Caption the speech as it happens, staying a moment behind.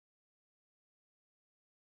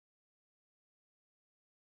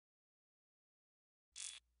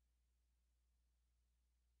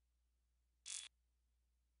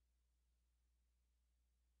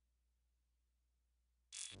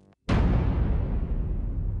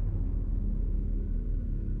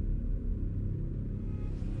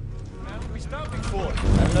stopping for? I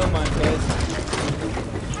don't know, man, guys.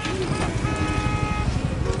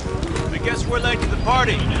 I guess we're late to the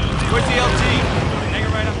party. Where's the LT? Hang it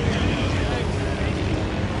right up there.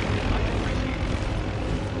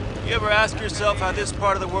 You ever ask yourself how this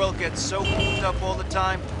part of the world gets so hooked up all the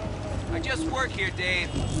time? I just work here, Dave.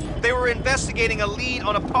 They were investigating a lead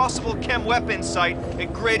on a possible chem weapons site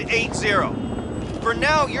at Grid 80. For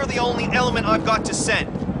now, you're the only element I've got to send.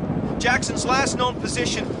 Jackson's last known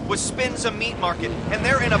position was Spinza Meat Market, and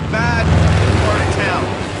they're in a bad part of town.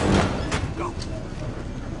 Go.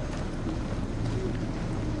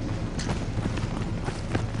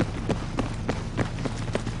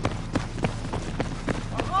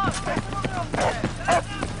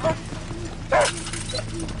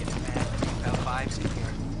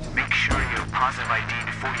 Make sure you have positive ID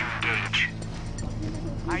before you engage.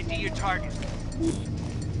 ID your target.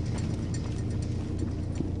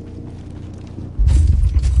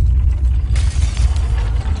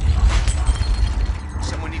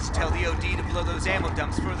 Someone needs to tell the OD to blow those ammo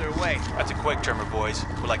dumps further away. That's a quick tremor, boys.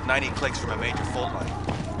 We're like 90 clicks from a major fault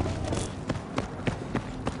line.